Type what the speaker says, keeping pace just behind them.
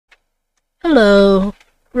Hello,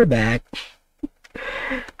 we're back.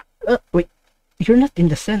 Wait, you're not in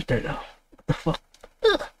the center though. What the fuck?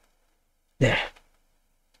 There.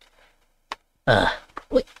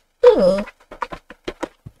 Wait.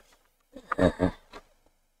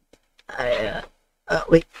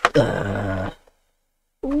 Wait.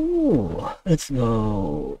 Ooh, let's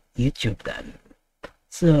go YouTube then.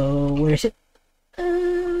 So, where is it?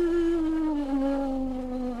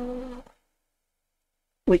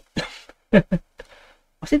 Wait.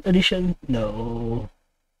 Was it audition? No.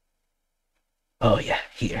 Oh yeah,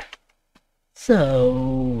 here.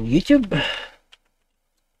 So, YouTube.com.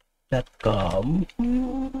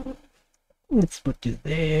 Let's put you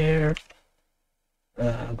there.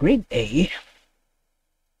 Grade A.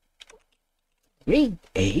 Grade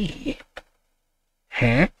A.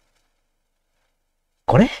 Huh?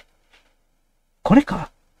 これか?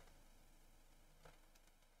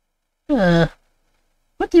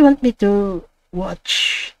 What do you want me to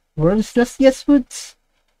watch? World's Nastiest Foods?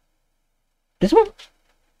 This one?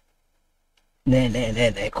 ね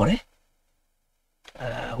え、これ?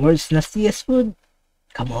 World's Nastiest Food?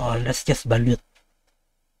 Come on, let's just balut.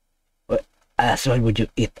 What ass? Why would you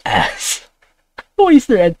eat ass? Why is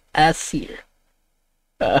there an ass here?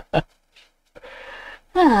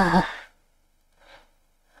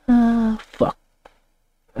 Fuck.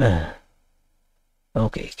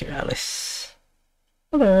 Okay, Alice.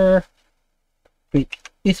 Hello. Wait,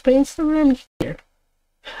 is my Instagram here?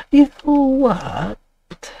 You know what?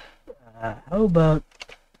 How about...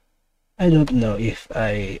 I don't know if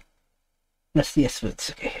I... Nastiest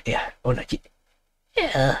Foods. Okay, yeah.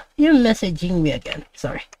 Yeah, you're messaging me again.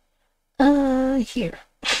 Sorry. Here.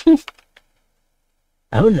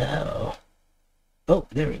 Oh no. Oh,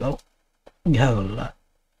 there we go. We have a lot.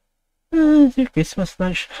 The Christmas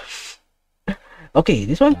lunch. Okay,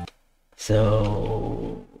 this one.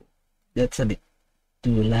 So that's a bit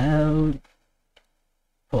too loud.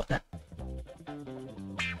 What that?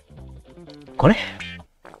 これ?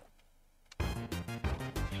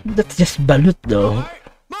 That's just balut though.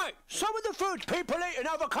 Mate, some of the food people eat in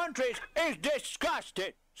other countries is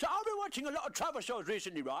disgusting. So I've been watching a lot of travel shows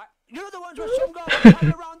recently, right? You know the ones where some guys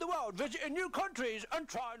travel around the world, visiting new countries and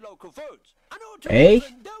trying local foods. And all too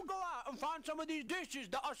often, they'll go out and find some of these dishes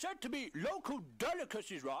that are said to be local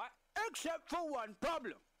delicacies, right? Except for one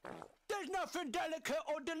problem. There's nothing delicate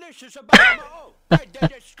or delicious about them at all. They're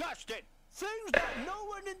disgusting. Things that no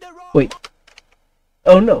one in their own... Wait.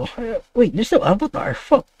 Oh no. Wait, there's no avatar.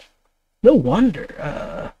 Fuck. No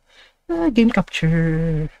wonder. Game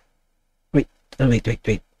capture. Wait.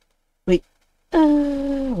 Wait.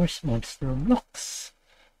 Where's Monster Blocks?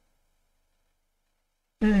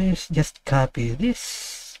 Let's just copy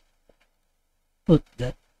this. Put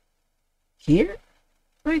that here.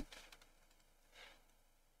 Right.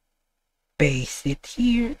 Paste it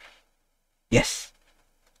here. Yes.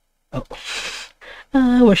 Oh.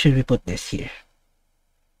 Where should we put this here?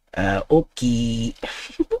 Okay.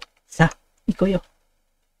 Sa, ikaw yo.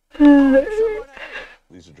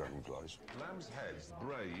 These are dragonflies. Lamb's heads,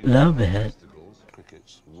 brains, love head.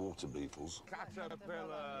 Crickets, water beetles,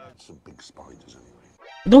 caterpillar. Some big spiders anyway.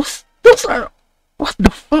 Those are, what the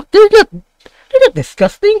fuck? They're not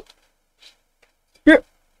disgusting. They're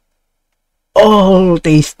all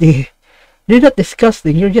tasty. They're not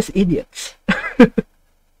disgusting. You're just idiots. Oh,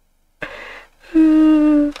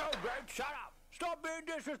 Greg, shut up. Stop being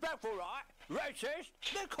disrespectful, right? Racist.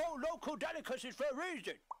 They're called local delicacies for a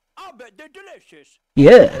reason. I bet they're delicious.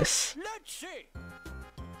 Yes. Let's see.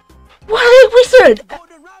 What, wizard?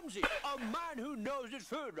 Gordon Ramsay, a man who knows his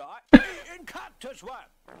food, right? Eating cactus worm.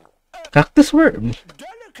 Cactus worm.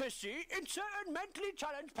 Delicacy in certain mentally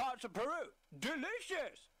challenged parts of Peru.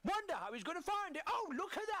 Delicious. Wonder how he's gonna find it. Oh,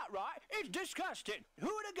 look at that, right? It's disgusting. Who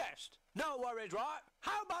would have guessed? No worries, right?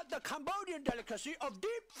 How about the Cambodian delicacy of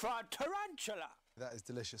deep-fried tarantula? That is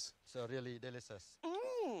delicious. So really delicious.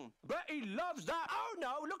 Bet he loves that. Oh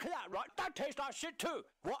no, look at that, right? That tastes like shit too.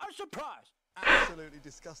 What a surprise. Absolutely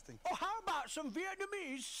disgusting. Or how about some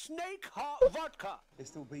Vietnamese snake heart vodka? It's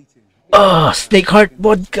still beating. Oh, snake heart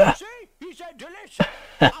vodka. See? He said delicious.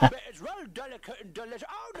 I bet it's well delicate and delicious.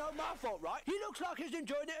 Oh no, my fault, right? He looks like he's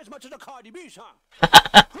enjoying it as much as a Cardi B song.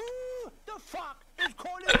 Who the fuck is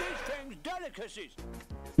calling these things delicacies?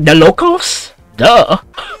 The locals? Duh.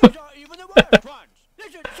 These aren't even the worst ones.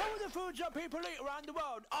 Listen, some of the foods that people eat around the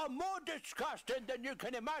world are more disgusting than you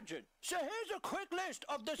can imagine. So here's a quick list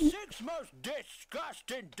of the 6 most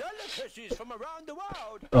disgusting delicacies from around the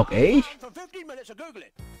world. Okay. For 15 minutes of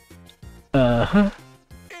Googling.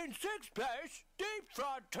 In 6th place,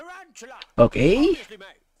 deep-fried tarantula. Okay. Obviously,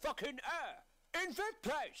 mate. Fucking air. In 5th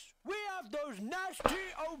place, we have those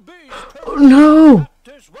nasty, obese Peruvian No!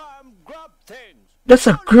 Cactus worm grub things. That's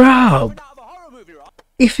a grub! Out of a horror movie, right?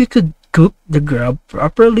 If you could cook the grub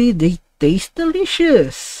properly, they taste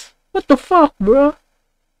delicious. What the fuck, bro?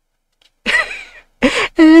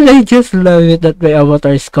 And I just love it that my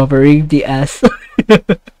avatar is covering the ass.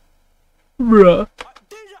 Bruh.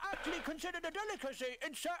 These are actually considered a delicacy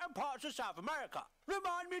in certain parts of South America.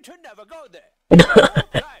 Remind me to never go there.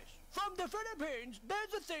 Guys, from the Philippines,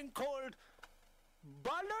 there's a thing called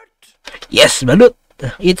balut. Yes, balut.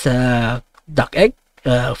 It's a duck egg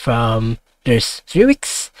from there's 3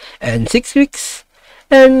 weeks and 6 weeks.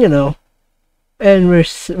 And you know, and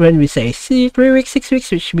when we say 3 weeks, 6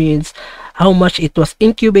 weeks, which means how much it was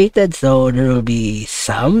incubated. So there will be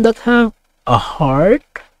some that have a heart,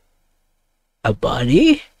 a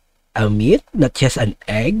body, a meat, not just an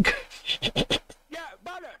egg. Yeah,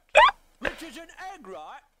 balut, which is an egg,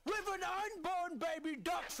 right? With an unborn baby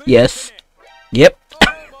duck fetus Yes. in it. Yep.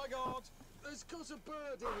 Oh my god! There's got a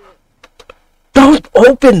bird in here. Don't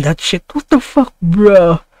open that shit. What the fuck,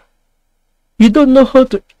 bruh? You don't know how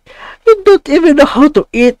to... You don't even know how to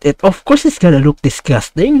eat it. Of course it's gonna look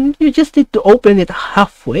disgusting. You just need to open it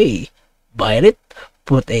halfway. Bite it,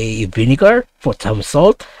 put a vinegar, put some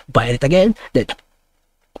salt, bite it again, then...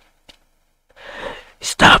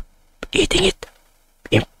 Stop eating it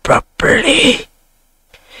improperly.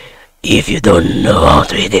 If you don't know how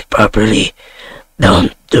to eat it properly,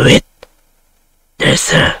 don't do it.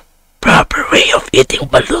 There's a proper way of eating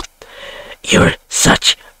balut. You're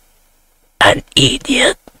such an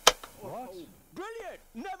idiot. Brilliant!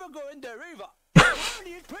 Never go in there either.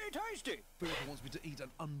 Apparently it's pretty tasty. Philip wants me to eat an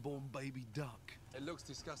unborn baby duck. It looks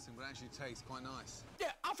disgusting, but actually tastes quite nice.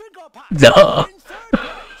 Yeah, I think I'll pass. Duh. In third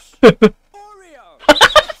place, Oreo.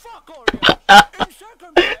 Fuck Oreos. In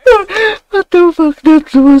second place, What the fuck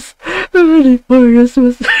that was? Really Oreos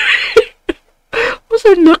was... was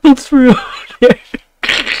a knuckle through.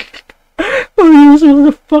 Oreos was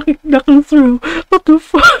a fucking knuckle through. What the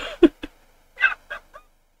fuck?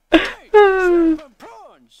 shrimp and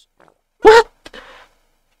prawns. What?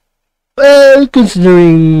 Well,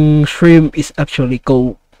 considering shrimp is actually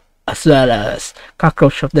cold as well as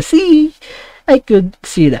cockroach of the sea, I could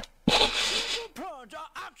see that. Prawns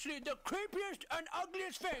are actually the creepiest and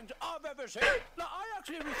ugliest things I've ever seen. Like, I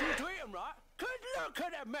actually refuse to eat them, right? Cause look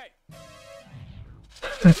at them, mate.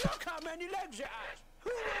 Look how many legs it has.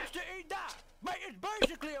 Who wants to eat that? Mate, it's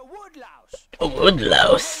basically a woodlouse. A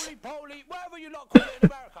woodlouse. Roly-poly, whatever you lot call it in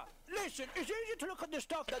America. Listen, it's easy to look at the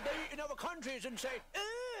stuff that they eat in other countries and say,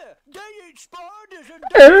 ugh, they eat spiders and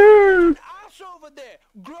an ass over there.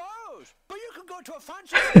 Gross. But you can go to a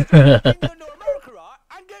fancy restaurant in England or America, right,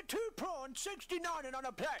 and get 2 prawns, 69 and on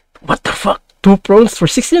a plate. What the fuck? 2 prawns for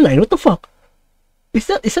 69? What the fuck? Is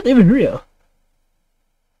that even real?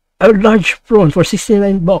 A large prawn for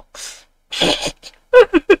 69 bucks.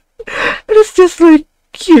 It's just like,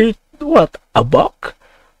 here, what, a buck?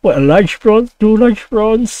 What, a large prawn? 2 large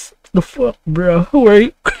prawns? The fuck, bro? Where are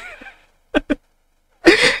you?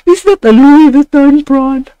 Is that a Louis Vuitton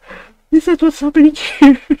prawn? Is that what's happening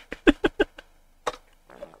here?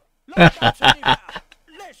 Like that's any better.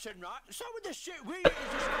 Listen, right, some of the shit we eat is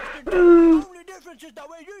disgusting too. Only difference is that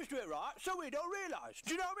we're used to it, right, so we don't realise.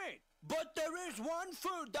 Do you know what I mean? But there is one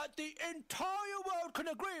food that the entire world can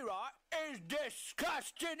agree, right, is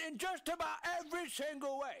disgusting in just about every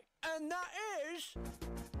single way. And that is...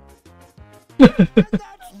 and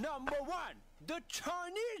that's number 1. The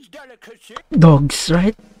Chinese delicacy Dogs,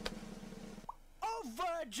 right? of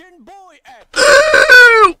virgin boy egg.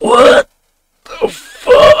 What the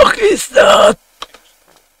fuck is that?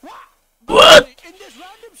 What? In this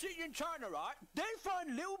random city in China, right, they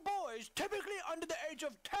find little boys, typically under the age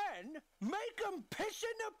of 10, make them piss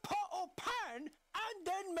in a pot or pan, and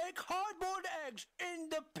then make hard-boiled eggs in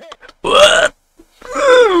the pit. What?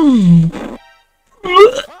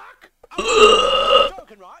 Fuck! I'm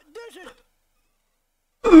joking, right? This is...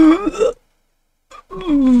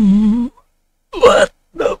 What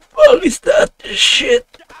the fuck is that shit?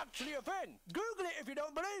 actually a thing. Google it if you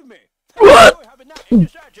don't believe me. What? Enjoy having that in your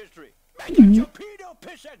search history. Make your pedo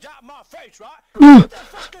piss eggs out of my face, right? What the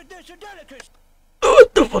fuck is this a delicacy?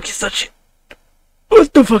 What the fuck is that shit?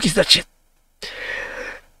 What the fuck is that shit?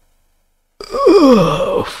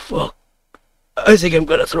 Oh, fuck. I think I'm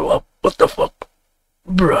gonna throw up. What the fuck?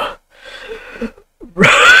 Bruh.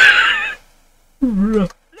 Bruh.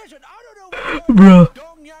 Bruh. Listen, I don't know what Bruh.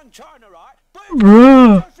 Dongyang, China, right? But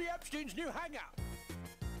Bruh. Jeffrey Epstein's new hangout.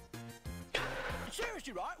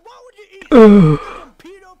 Seriously, right? Why would you eat some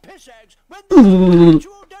pedo piss eggs when there's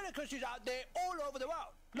actual delicacies out there all over the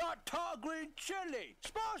world? Like tart green chili,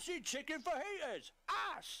 spicy chicken fajitas,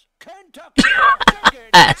 ass, Kentucky Fried chicken,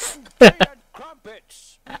 Ass. and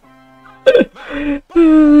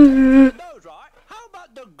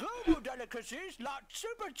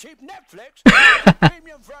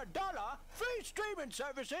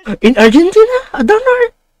In Argentina?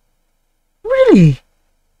 $1? Really?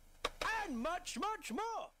 And much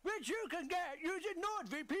more, which you can get using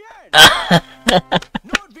NordVPN.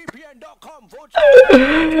 NordVPN.com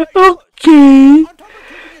Okay. On top of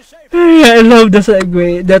keeping you safe, I love the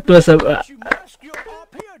segue. That was a. you mask your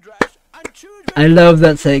IP address and choose I love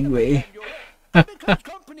that segue. you're in. Because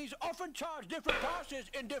companies often charge different prices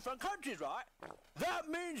in different countries, right? That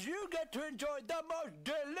means you get to enjoy the most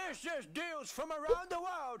delicious deals from around the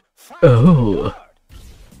world. Oh.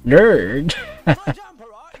 Nerd. For example,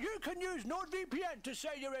 right, you can use NordVPN to say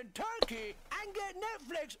you're in Turkey and get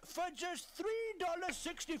Netflix for just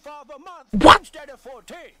 $3.65 a month What? instead of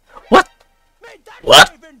 $14. What? Mate, that's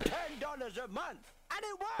What? even $10 a month. And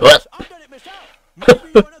it works. What? I've done it myself.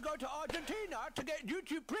 Maybe you want to go to Argentina to get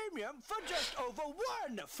YouTube Premium for just over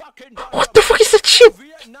 $1 fucking dollar. What the fuck is that shit?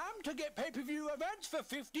 Vietnam to get pay-per-view events for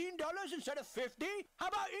 $15 instead of $50. How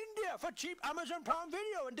about India for cheap Amazon Prime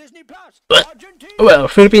Video and Disney Plus? What? Argentina. Well,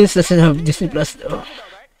 Philippines doesn't have Disney Plus though.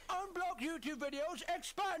 Unblock YouTube videos,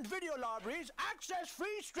 expand video libraries, access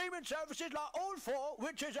free streaming services like All 4,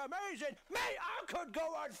 which is amazing. Mate, I could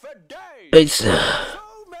go on for days. It's So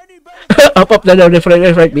many benefits. up the down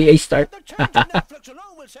right me a start. The change in Netflix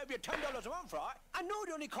alone will save you $10 a month, right? And Nord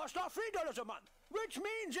only costs like $3 a month, which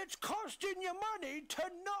means it's costing you money to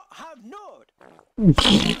not have Nord.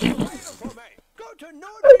 Go to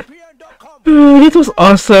NordVPN.com. It was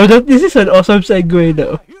awesome. This is an awesome segue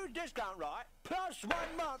though. Huge discount, right? Plus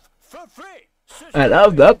 1 month for free. I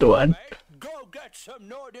love that one. Go get some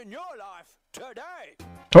Nord in your life today.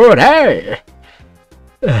 Today.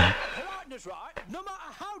 Politeness, right? No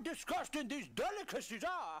matter how disgusting these delicacies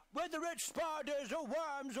are, whether it's spiders or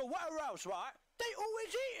worms or whatever else, right? They always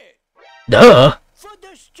eat it. Duh. For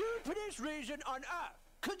the stupidest reason on earth.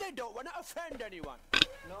 Because they don't want to offend anyone.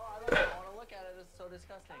 No, I don't want to look at it. It's so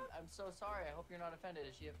disgusting. I'm so sorry. I hope you're not offended.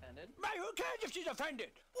 Is she offended? Mate, who cares if she's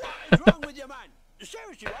offended? What is wrong with you, man?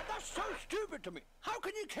 Seriously, right? That's so stupid to me. How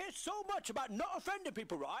can you care so much about not offending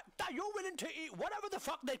people, right? That you're willing to eat whatever the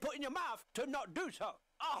fuck they put in your mouth to not do so.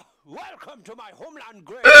 Ah, welcome to my homeland,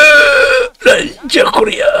 Grade.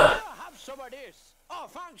 Korea. Have some of this. Oh,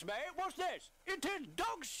 thanks, mate. What's this? It is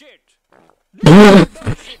dog shit. Dog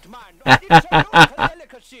shit, man. It's a local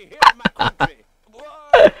delicacy here in my country.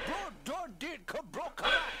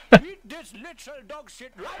 Eat this literal dog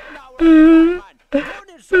shit right now, man.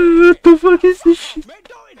 What the fuck is this shit? Mate,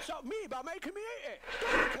 don't insult me by making me eat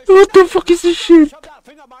it. What the fuck is this shit? Shove that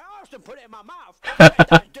thing up my arse and put it in my mouth.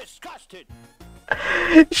 That's disgusting.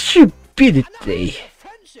 Stupidity.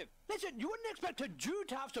 Offensive. Listen, you wouldn't expect a Jew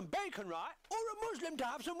to have some bacon, right? Or a Muslim to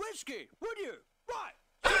have some whiskey, would you? Right.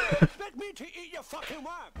 So you expect me to eat your fucking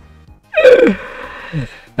worm?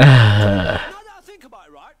 Now that I think about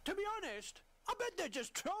it, right, to be honest, I bet they're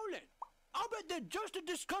just trolling. I bet they're just as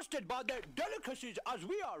disgusted by their delicacies as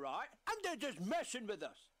we are, right? And they're just messing with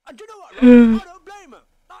us. And do you know what, right? I don't blame them.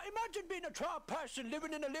 Now imagine being a trial person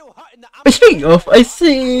living in a little hut in the Speaking of, I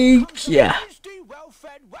think, yeah. tasty,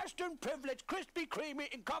 well-fed, Western privileged, crispy, creamy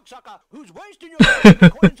eating cocksucker who's wasting your time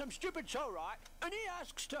recording some stupid show, right? And he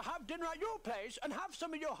asks to have dinner at your place and have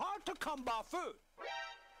some of your hard-to-come-by food.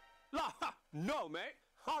 No, mate.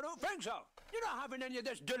 I don't think so. You're not having any of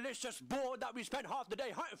this delicious boar that we spent half the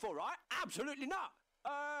day hunting for, right? Absolutely not.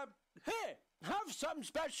 Here, have some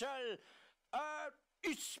special,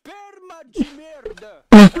 sperma de merde.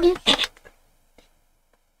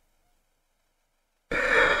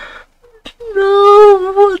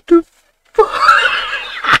 No, what the fuck?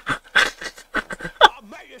 Oh,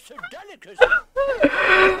 mate, it's a delicacy.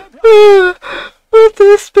 What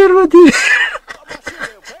the sperma did? I'm gonna see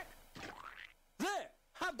real quick. There,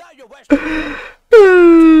 have that your Western.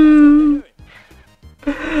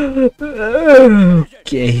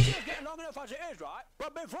 Okay. It's getting long enough as it is, right?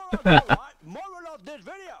 But before I go, right, moral of this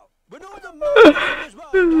video. With all the money as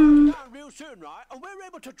well going down real soon, right? And we're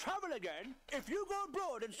able to travel again. If you go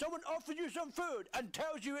abroad and someone offers you some food and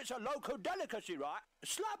tells you it's a local delicacy, right?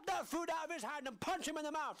 Slap that food out of his hand and punch him in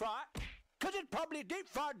the mouth, right? Because it's probably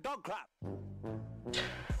deep-fried dog crap.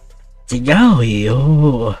 Sigawi,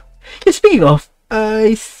 oh. Speaking of,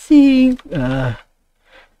 I think,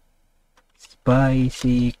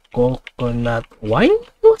 spicy coconut wine?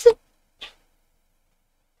 Was it?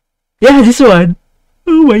 Yeah, this one.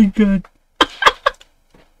 Oh my god.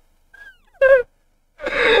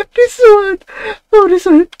 This one. Oh, this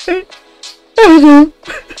one. I know.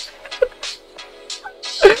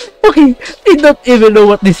 Okay, I don't even know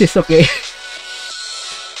what this is, okay?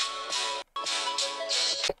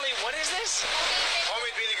 What is this?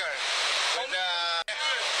 Homemade vinegar.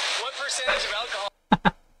 What percentage of alcohol?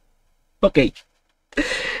 Okay.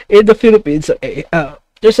 In the Philippines, okay,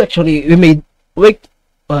 there's actually we made wait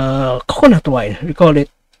coconut wine. We call it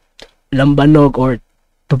lambanog or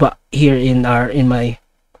tuba here in my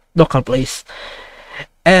local place.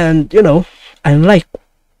 And unlike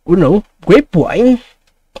grape wine,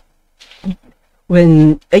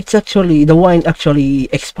 when it's actually the wine actually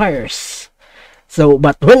expires. So,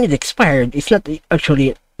 but when it expired, it's not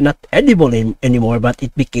actually not edible anymore, but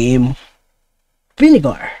it became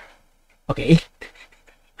vinegar. Okay,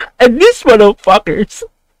 and these motherfuckers,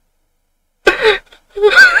 these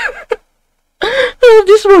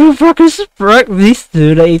motherfuckers brought this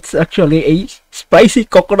to that it's actually a spicy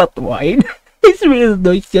coconut wine. It's really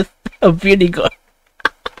no, it's just a vinegar.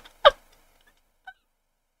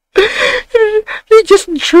 They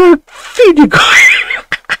just drank vinegar.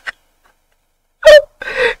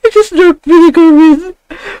 They just drank vinegar with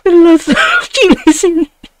lots of chilies in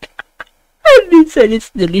it. And they said it's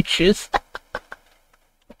delicious.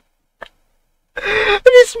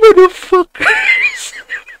 These motherfuckers.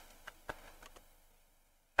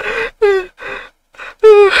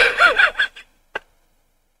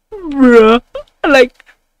 Bruh, like,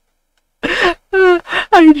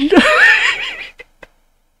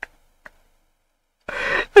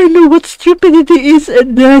 I know what stupidity is,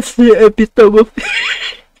 and that's the epitome of it.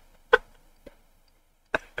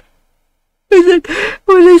 It's like,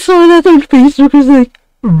 when I saw that on Facebook, I was like,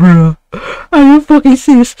 bruh, are you fucking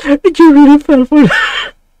serious? Did you really fall for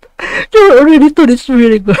that? You're already thought it's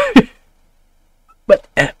really good. But,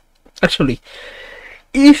 actually,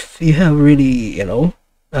 if you have really,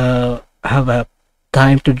 have a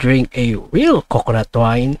time to drink a real coconut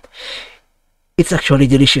wine, it's actually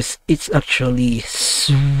delicious. It's actually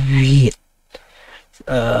sweet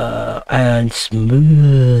and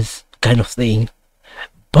smooth kind of thing.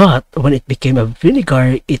 But when it became a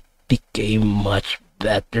vinegar, it became much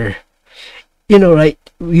better. Right?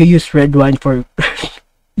 You use red wine for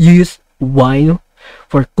you use wine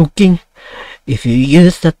for cooking. If you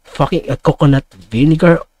use that fucking coconut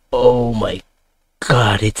vinegar, oh my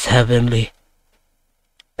god, it's heavenly.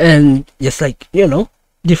 And just like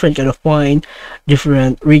different kind of wine,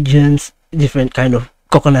 different regions, different kind of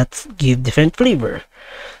coconuts give different flavor.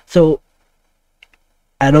 So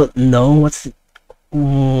I don't know if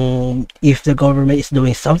the government is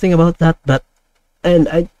doing something about that, but and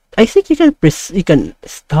I think you can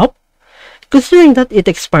stop, considering that it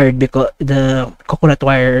expired because the coconut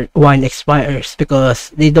wine expires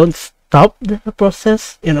because they don't stop the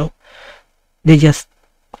process. They just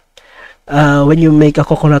when you make a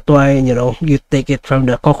coconut wine, you take it from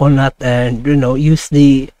the coconut and use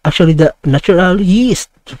the natural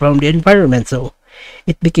yeast from the environment, so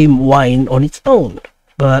it became wine on its own.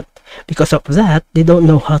 But because of that, they don't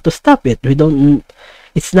know how to stop it.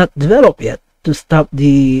 It's not developed yet to stop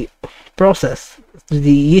the process,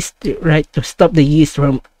 the yeast, right, to stop the yeast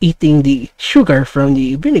from eating the sugar from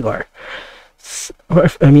the vinegar,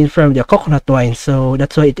 from the coconut wine. So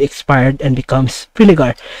that's why it expired and becomes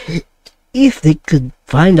vinegar. If they could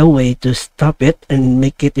find a way to stop it and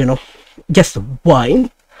make it, just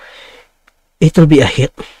wine, it'll be a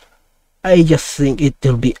hit. I just think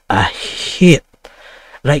it'll be a hit.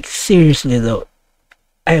 Like, seriously though,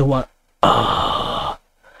 I want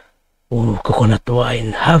coconut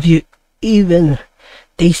wine. Have you even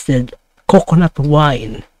tasted coconut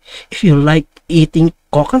wine? If you like eating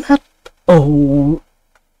coconut, oh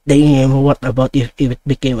damn, what about if it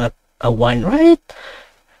became a wine, right?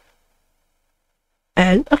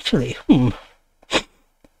 And actually, I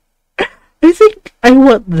think I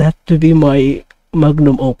want that to be my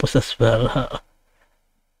magnum opus as well,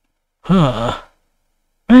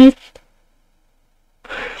 right?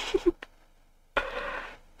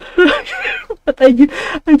 But I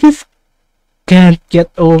just can't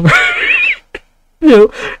get over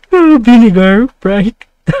vinegar, right?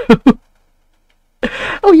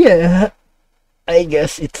 Oh yeah, I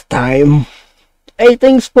guess it's time. Hey,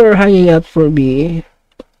 thanks for hanging out with me,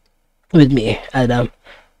 Adam.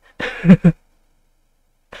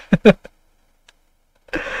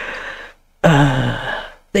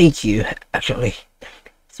 Thank you, actually.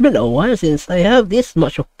 It's been a while since I have this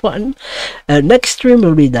much of fun. Next stream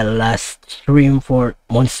will be the last stream for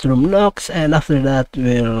Monstrum Nox, and after that,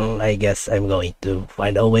 I guess I'm going to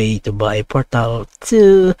find a way to buy Portal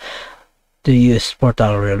 2, to use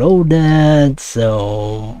Portal Reloaded,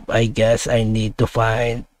 so I guess I need to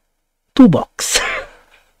find 2 bucks.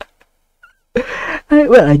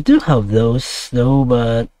 I do have those though,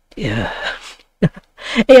 but yeah.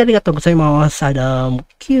 Hey, arigatou gozaimasu, Adam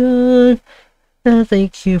Kyun.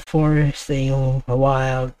 Thank you for staying a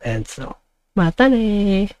while, and so, mata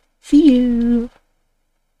ne. See you.